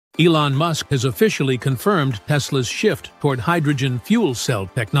Elon Musk has officially confirmed Tesla's shift toward hydrogen fuel cell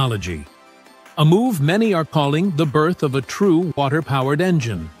technology, a move many are calling the birth of a true water-powered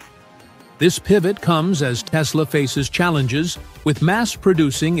engine. This pivot comes as Tesla faces challenges with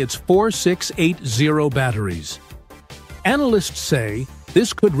mass-producing its 4680 batteries. Analysts say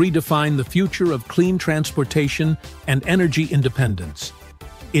this could redefine the future of clean transportation and energy independence.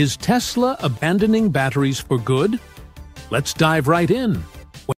 Is Tesla abandoning batteries for good? Let's dive right in.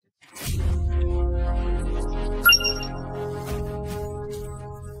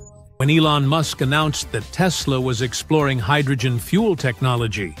 When Elon Musk announced that Tesla was exploring hydrogen fuel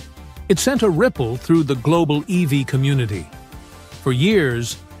technology, it sent a ripple through the global EV community. For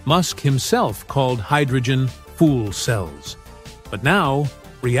years, Musk himself called hydrogen fuel cells. But now,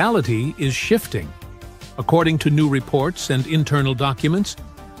 reality is shifting. According to new reports and internal documents,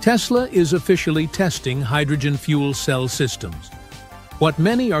 Tesla is officially testing hydrogen fuel cell systems, what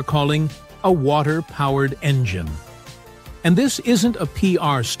many are calling a water-powered engine. And this isn't a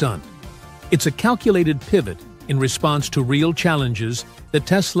PR stunt. It's a calculated pivot in response to real challenges that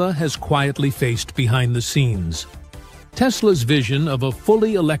Tesla has quietly faced behind the scenes. Tesla's vision of a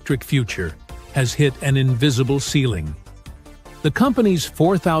fully electric future has hit an invisible ceiling. The company's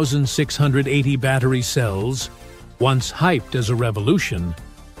 4,680 battery cells, once hyped as a revolution,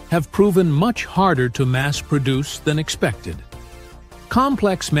 have proven much harder to mass-produce than expected.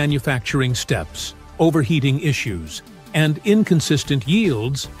 Complex manufacturing steps, overheating issues, and inconsistent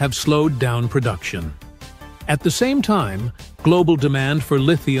yields have slowed down production. At the same time, global demand for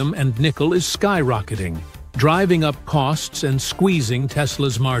lithium and nickel is skyrocketing, driving up costs and squeezing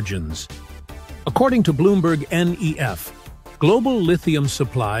Tesla's margins. According to Bloomberg NEF, global lithium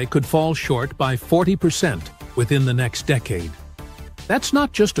supply could fall short by 40% within the next decade. That's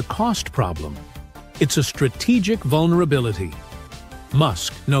not just a cost problem, it's a strategic vulnerability.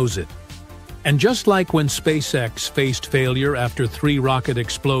 Musk knows it. And just like when SpaceX faced failure after 3 rocket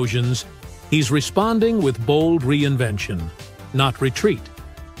explosions, he's responding with bold reinvention, not retreat.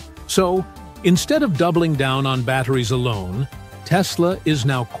 So, instead of doubling down on batteries alone, Tesla is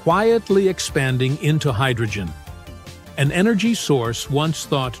now quietly expanding into hydrogen, an energy source once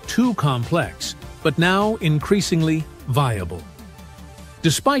thought too complex, but now increasingly viable.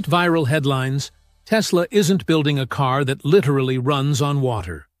 Despite viral headlines, Tesla isn't building a car that literally runs on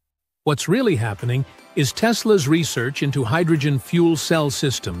water. What's really happening is Tesla's research into hydrogen fuel cell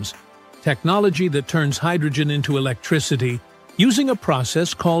systems, technology that turns hydrogen into electricity using a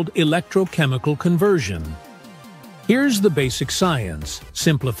process called electrochemical conversion. Here's the basic science,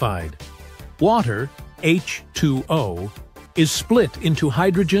 simplified. Water, H2O, is split into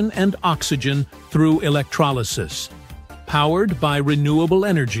hydrogen and oxygen through electrolysis, powered by renewable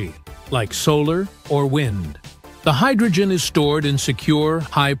energy, like solar or wind. The hydrogen is stored in secure,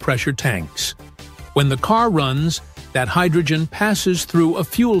 high-pressure tanks. When the car runs, that hydrogen passes through a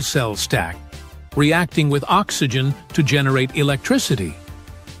fuel cell stack, reacting with oxygen to generate electricity.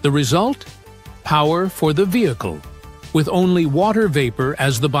 The result? Power for the vehicle, with only water vapor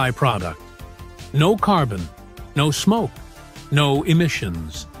as the byproduct. No carbon, no smoke, no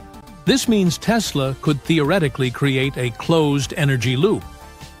emissions. This means Tesla could theoretically create a closed energy loop,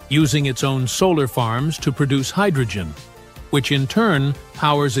 using its own solar farms to produce hydrogen, which in turn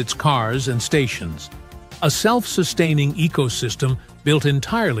powers its cars and stations. A self-sustaining ecosystem built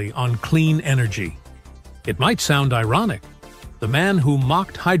entirely on clean energy. It might sound ironic. The man who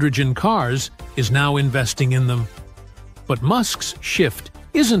mocked hydrogen cars is now investing in them. But Musk's shift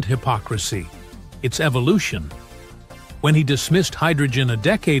isn't hypocrisy, it's evolution. When he dismissed hydrogen a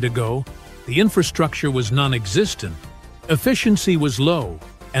decade ago, the infrastructure was non-existent, efficiency was low,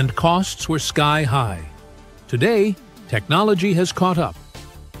 and costs were sky-high. Today, technology has caught up.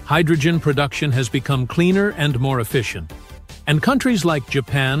 Hydrogen production has become cleaner and more efficient. And countries like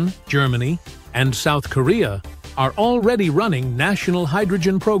Japan, Germany, and South Korea are already running national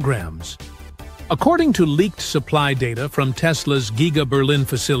hydrogen programs. According to leaked supply data from Tesla's Giga Berlin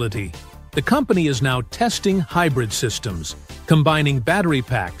facility, the company is now testing hybrid systems, combining battery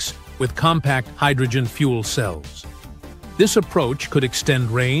packs with compact hydrogen fuel cells. This approach could extend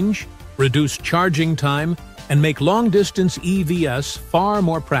range, reduce charging time, and make long-distance EVs far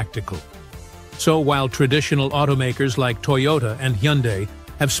more practical. So while traditional automakers like Toyota and Hyundai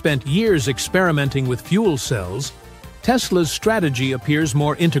have spent years experimenting with fuel cells, Tesla's strategy appears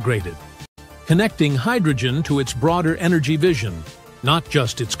more integrated, connecting hydrogen to its broader energy vision, not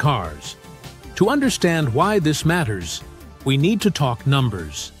just its cars. To understand why this matters, we need to talk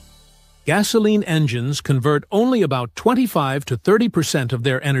numbers. Gasoline engines convert only about 25 to 30% of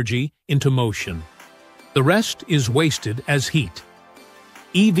their energy into motion. The rest is wasted as heat.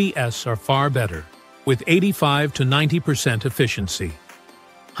 EVs are far better, with 85 to 90% efficiency.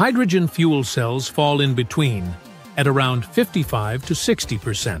 Hydrogen fuel cells fall in between, at around 55 to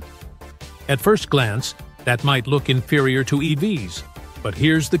 60%. At first glance, that might look inferior to EVs, but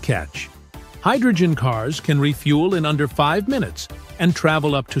here's the catch. Hydrogen cars can refuel in under 5 minutes and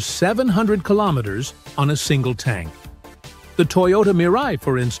travel up to 700 kilometers on a single tank. The Toyota Mirai,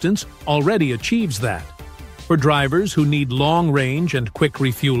 for instance, already achieves that. For drivers who need long range and quick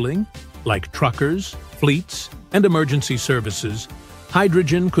refueling, like truckers, fleets, and emergency services,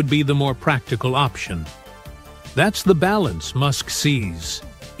 hydrogen could be the more practical option. That's the balance Musk sees.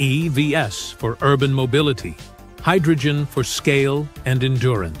 EVs for urban mobility, hydrogen for scale and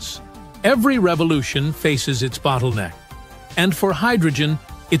endurance. Every revolution faces its bottleneck, and for hydrogen,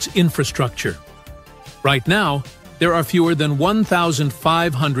 its infrastructure. Right now, there are fewer than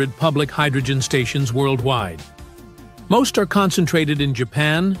 1,500 public hydrogen stations worldwide. Most are concentrated in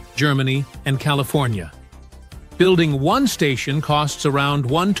Japan, Germany, and California. Building one station costs around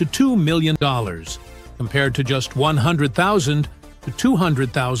 $1 to $2 million, compared to just $100,000 to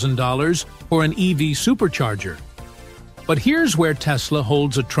 $200,000 for an EV supercharger. But here's where Tesla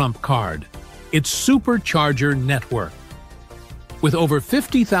holds a trump card: its Supercharger network. With over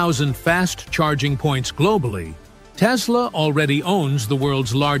 50,000 fast charging points globally, Tesla already owns the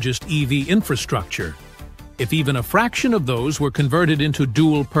world's largest EV infrastructure. If even a fraction of those were converted into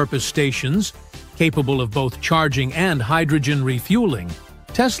dual-purpose stations, capable of both charging and hydrogen refueling,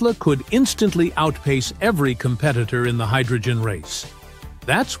 Tesla could instantly outpace every competitor in the hydrogen race.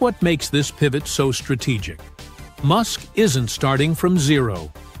 That's what makes this pivot so strategic. Musk isn't starting from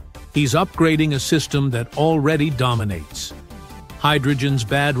zero. He's upgrading a system that already dominates. Hydrogen's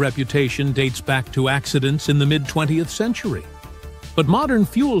bad reputation dates back to accidents in the mid-20th century. But modern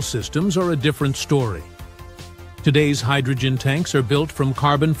fuel systems are a different story. Today's hydrogen tanks are built from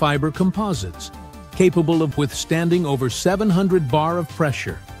carbon fiber composites, capable of withstanding over 700 bar of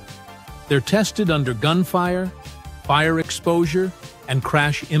pressure. They're tested under gunfire, fire exposure, and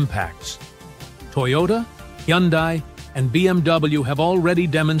crash impacts. Toyota, Hyundai, and BMW have already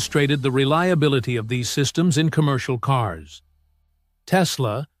demonstrated the reliability of these systems in commercial cars.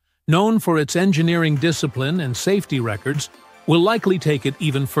 Tesla, known for its engineering discipline and safety records, will likely take it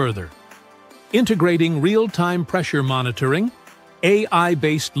even further. Integrating real-time pressure monitoring,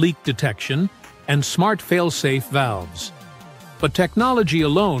 AI-based leak detection, and smart fail-safe valves. But technology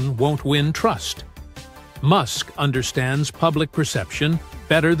alone won't win trust. Musk understands public perception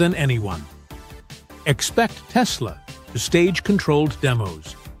better than anyone. Expect Tesla to stage controlled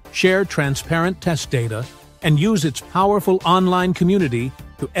demos, share transparent test data, and use its powerful online community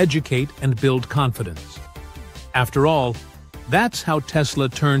to educate and build confidence. After all, that's how Tesla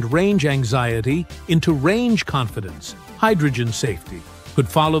turned range anxiety into range confidence. Hydrogen safety could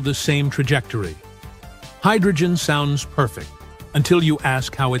follow the same trajectory. Hydrogen sounds perfect until you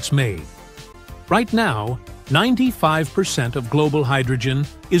ask how it's made. Right now, 95% of global hydrogen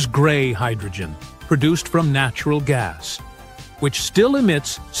is gray hydrogen, produced from natural gas, which still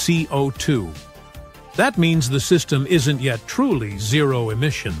emits CO2. That means the system isn't yet truly zero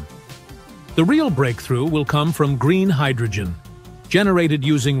emission. The real breakthrough will come from green hydrogen, generated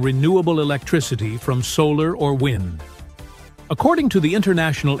using renewable electricity from solar or wind. According to the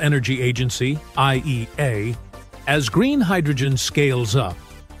International Energy Agency, IEA, as green hydrogen scales up,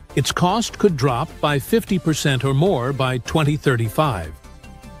 its cost could drop by 50% or more by 2035.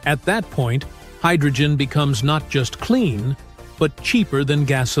 At that point, hydrogen becomes not just clean, but cheaper than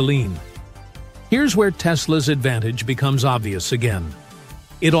gasoline. Here's where Tesla's advantage becomes obvious again.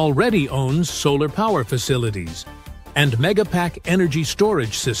 It already owns solar power facilities and megapack energy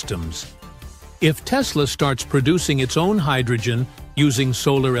storage systems. If Tesla starts producing its own hydrogen using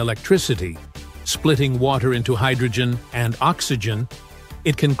solar electricity, splitting water into hydrogen and oxygen,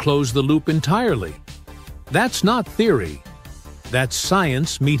 it can close the loop entirely. That's not theory. That's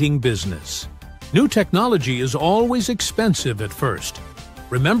science meeting business. New technology is always expensive at first.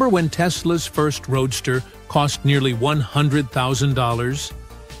 Remember when Tesla's first Roadster cost nearly $100,000?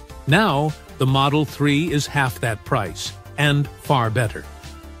 Now, the Model 3 is half that price, and far better.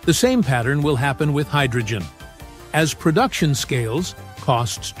 The same pattern will happen with hydrogen. As production scales,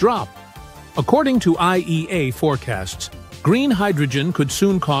 costs drop. According to IEA forecasts, green hydrogen could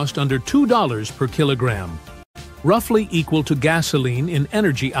soon cost under $2 per kilogram, roughly equal to gasoline in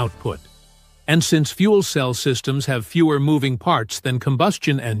energy output. And since fuel cell systems have fewer moving parts than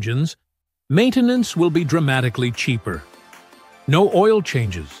combustion engines, maintenance will be dramatically cheaper. No oil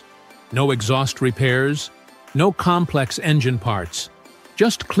changes, no exhaust repairs, no complex engine parts,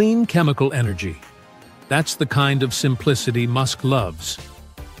 just clean chemical energy. That's the kind of simplicity Musk loves.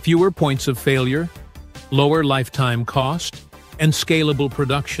 fewer points of failure, lower lifetime cost, and scalable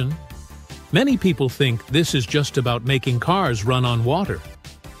production. Many people think this is just about making cars run on water.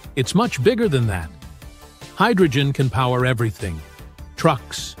 It's much bigger than that. Hydrogen can power everything: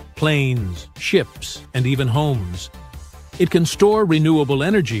 trucks, planes, ships, and even homes. It can store renewable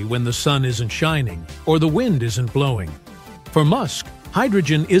energy when the sun isn't shining or the wind isn't blowing. For Musk,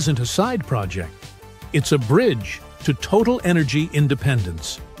 hydrogen isn't a side project. It's a bridge to total energy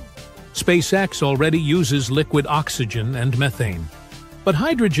independence. SpaceX already uses liquid oxygen and methane, but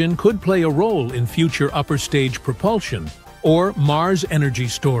hydrogen could play a role in future upper-stage propulsion or Mars energy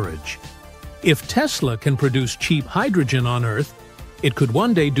storage. If Tesla can produce cheap hydrogen on Earth, it could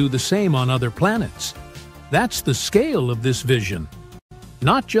one day do the same on other planets. That's the scale of this vision.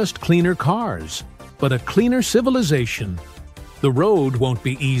 Not just cleaner cars, but a cleaner civilization. The road won't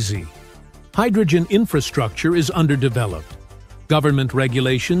be easy. Hydrogen infrastructure is underdeveloped. Government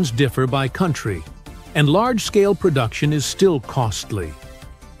regulations differ by country, and large-scale production is still costly.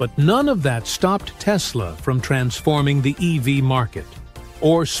 But none of that stopped Tesla from transforming the EV market,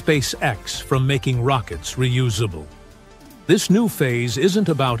 or SpaceX from making rockets reusable. This new phase isn't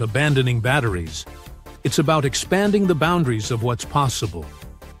about abandoning batteries. It's about expanding the boundaries of what's possible.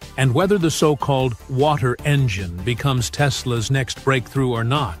 And whether the so-called water engine becomes Tesla's next breakthrough or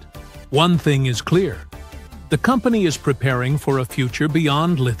not, one thing is clear. The company is preparing for a future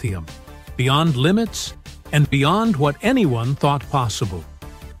beyond lithium, beyond limits, and beyond what anyone thought possible.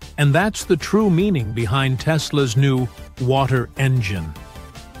 And that's the true meaning behind Tesla's new water engine.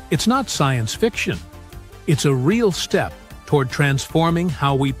 It's not science fiction. It's a real step toward transforming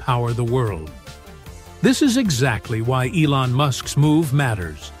how we power the world. This is exactly why Elon Musk's move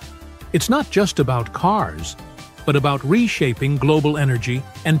matters. It's not just about cars, but about reshaping global energy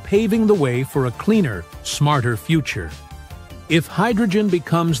and paving the way for a cleaner, smarter future. If hydrogen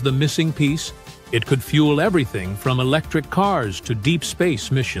becomes the missing piece, it could fuel everything from electric cars to deep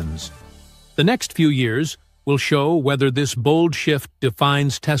space missions. The next few years will show whether this bold shift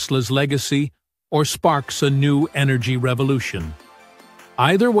defines Tesla's legacy or sparks a new energy revolution.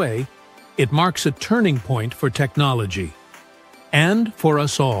 Either way, it marks a turning point for technology, and for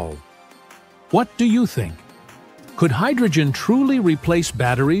us all. What do you think? Could hydrogen truly replace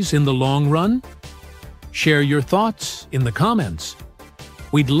batteries in the long run? Share your thoughts in the comments.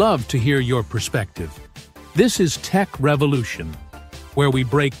 We'd love to hear your perspective. This is Tech Revolution, where we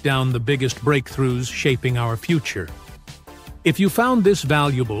break down the biggest breakthroughs shaping our future. If you found this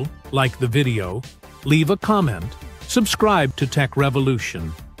valuable, like the video, leave a comment, subscribe to Tech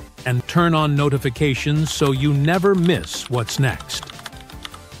Revolution, and turn on notifications so you never miss what's next.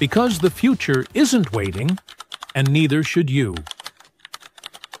 Because the future isn't waiting, and neither should you.